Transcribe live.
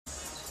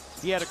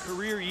He had a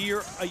career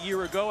year a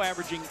year ago,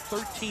 averaging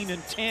 13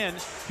 and 10.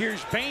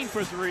 Here's Bane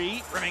for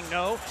three, rimming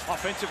no.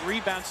 Offensive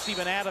rebound,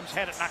 Steven Adams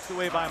had it knocked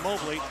away by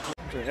Mobley.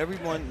 So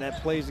everyone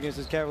that plays against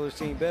this Cavaliers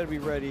team better be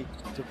ready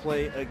to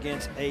play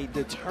against a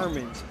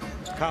determined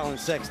Colin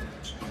Sexton.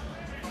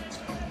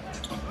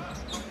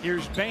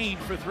 Here's Bane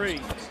for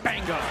three.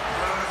 Bango.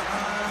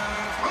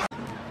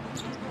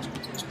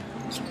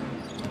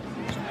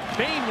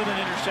 Bane with an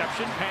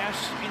interception,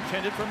 pass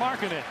intended for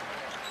Markkanen.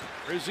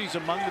 Grizzlies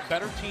among the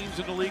better teams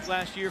in the league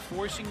last year,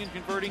 forcing and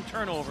converting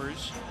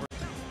turnovers.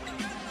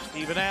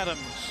 Steven Adams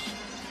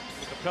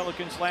with the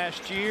Pelicans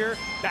last year,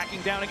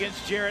 backing down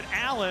against Jarrett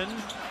Allen.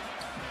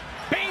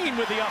 Bane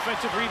with the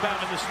offensive rebound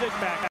and the stick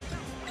back.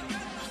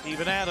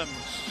 Steven Adams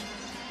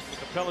with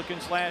the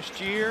Pelicans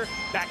last year,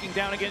 backing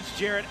down against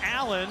Jarrett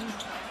Allen.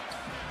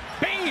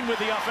 Bane with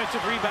the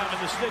offensive rebound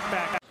and the stick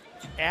back.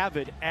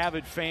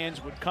 Avid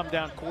fans would come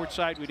down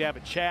courtside. We'd have a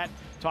chat,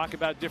 talk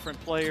about different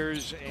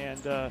players, and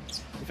the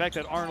fact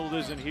that Arnold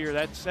isn't here,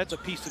 that's a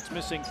piece that's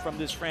missing from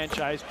this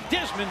franchise.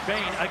 Desmond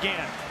Bane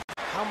again.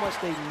 How much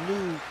they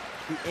knew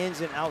the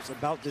ins and outs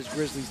about this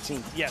Grizzlies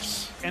team.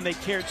 Yes, and they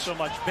cared so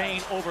much.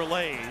 Bane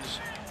overlays.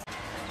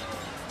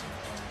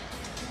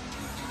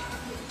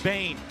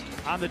 Bane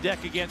on the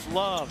deck against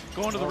Love,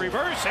 going to the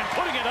reverse and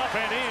putting it up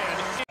and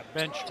in.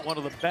 Bench, one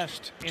of the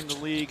best in the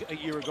league a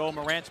year ago.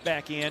 Morant's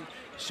back in,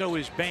 so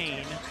is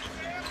Bane.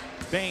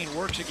 Bane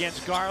works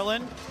against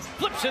Garland,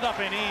 flips it up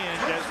and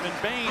in. Desmond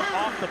Bane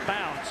off the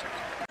bounce.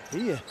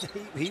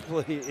 He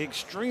played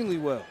extremely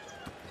well.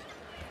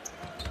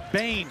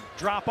 Bane,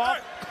 drop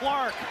off,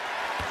 Clark.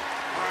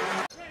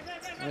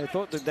 I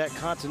thought that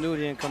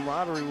continuity and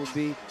camaraderie would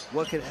be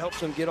what could help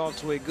them get off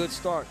to a good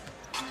start.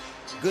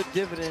 Good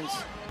dividends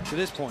to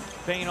this point.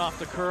 Bane off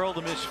the curl,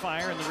 the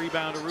misfire, and the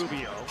rebound to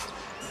Rubio.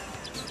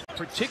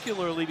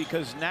 Particularly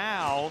because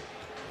now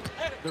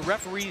the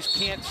referees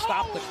can't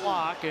stop the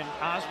clock, and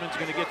Osman's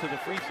going to get to the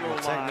free throw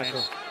line.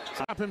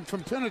 Stop him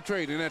from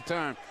penetrating at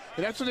time.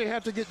 And that's what they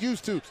have to get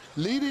used to,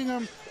 leading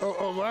him,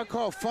 or what I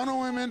call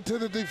funnel him into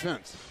the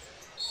defense.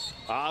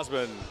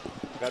 Osman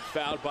got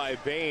fouled by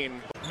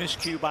Bane.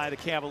 Miscue by the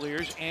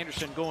Cavaliers.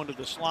 Anderson going to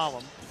the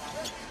slalom.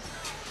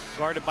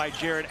 Guarded by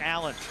Jarrett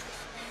Allen.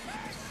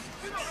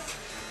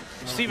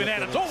 Steven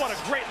Adams. Oh, what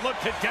a great look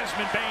to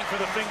Desmond Bane for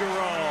the finger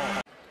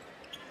roll.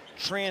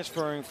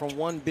 Transferring from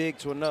one big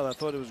to another. I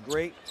thought it was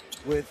great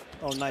with,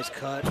 oh, nice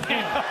cut. Oh,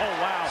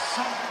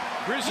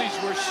 wow.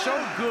 Grizzlies were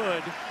so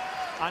good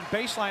on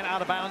baseline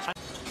out of bounds.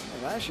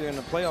 Last year in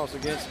the playoffs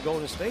against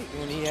Golden State,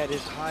 when he had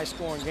his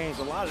high-scoring games,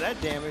 a lot of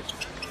that damage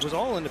was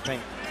all in the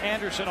paint.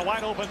 Anderson, a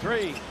wide-open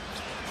three.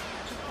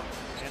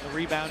 And the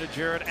rebound to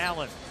Jarrett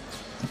Allen.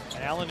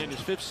 Allen in his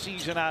 5th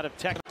season out of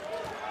Tech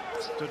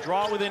to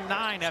draw within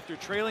 9 after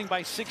trailing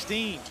by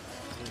 16.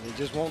 It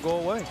just won't go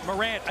away.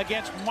 Morant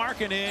against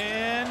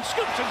Markkanen,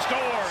 scoops and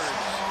scores.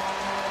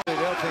 The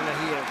other thing that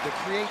he had, the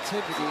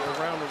creativity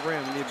around the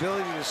rim, the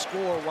ability to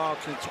score while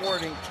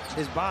contorting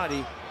his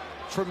body,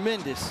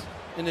 tremendous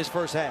in this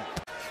first half.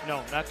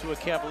 No, not to a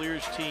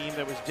Cavaliers team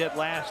that was dead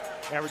last,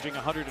 averaging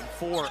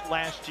 104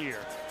 last year.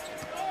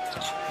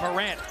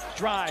 Morant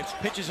drives,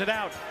 pitches it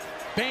out.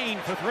 Bane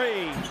for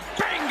three.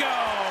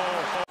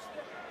 Bingo!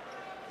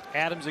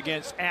 Adams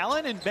against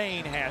Allen, and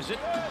Bane has it.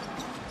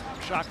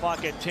 Shot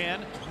clock at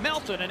 10.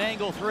 Melton, an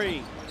angle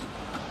three.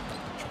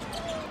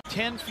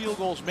 10 field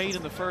goals made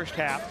in the first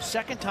half.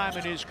 Second time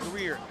in his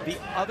career. The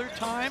other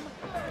time,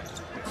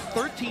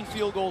 13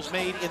 field goals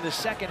made in the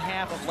second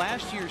half of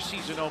last year's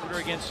season opener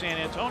against San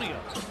Antonio.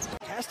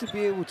 Has to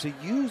be able to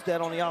use that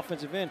on the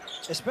offensive end,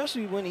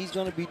 especially when he's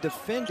going to be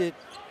defended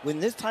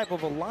with this type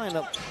of a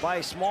lineup by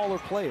a smaller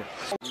player.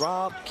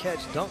 Rob, catch,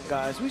 dunk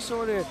guys. We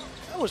saw there,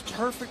 that was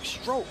perfect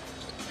stroke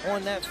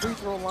on that free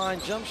throw line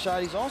jump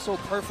shot. He's also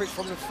perfect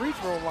from the free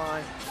throw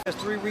line. Has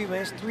 3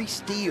 rebounds, 3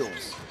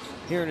 steals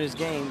here in this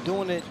game,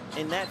 doing it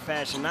in that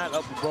fashion, not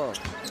up above.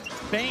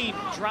 Bane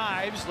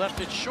drives, left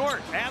it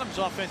short. Adams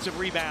offensive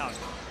rebound.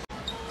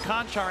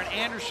 Conchar and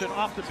Anderson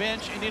off the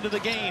bench and into the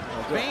game.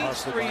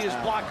 Bane's three is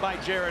blocked by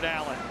Jarrett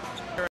Allen.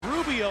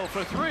 Rubio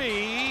for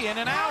three, in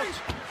and out.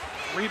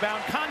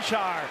 Rebound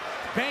Conchar.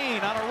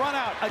 Bane on a run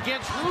out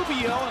against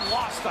Rubio and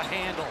lost the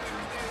handle.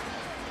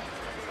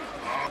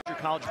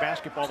 College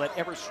basketball that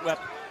ever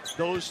swept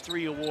those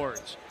 3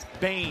 awards.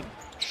 Bane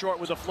short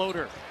with a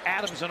floater.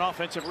 Adams an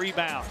offensive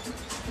rebound.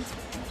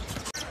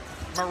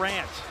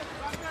 Morant.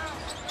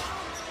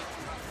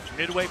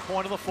 Midway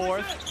point of the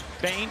 4th.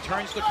 Bane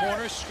turns the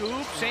corner,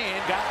 scoops,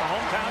 and got the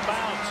hometown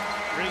bounce.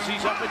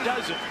 Grizzlies up a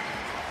dozen.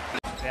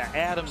 Yeah,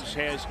 Adams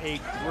has a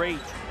great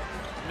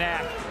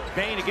knack.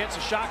 Bane against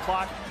the shot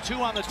clock. 2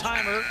 on the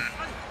timer.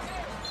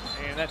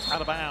 And that's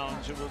out of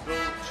bounds. It will go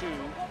to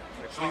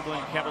the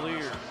Cleveland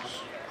Cavaliers.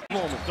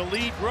 The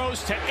lead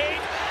grows to 8,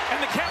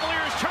 and the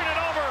Cavaliers turn it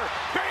over.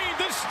 Bane,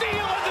 the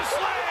steal and the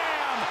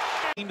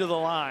slam! To the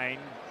line.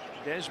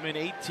 Desmond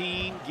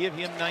 18, give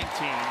him 19.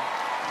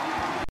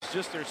 It's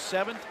just their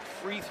 7th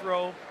free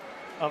throw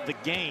of the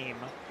game.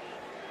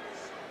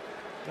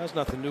 That's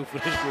nothing new for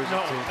this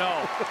Grizzlies team.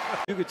 No.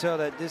 You could tell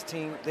that this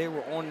team, they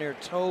were on their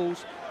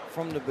toes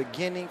from the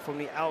beginning, from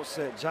the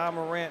outset. Ja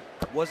Morant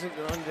wasn't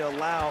going to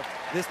allow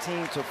this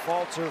team to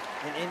falter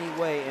in any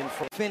way, and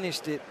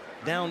finished it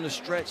down the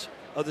stretch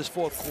of this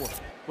fourth quarter.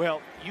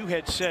 Well, you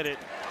had said it,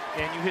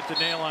 and you hit the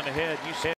nail on the head. You said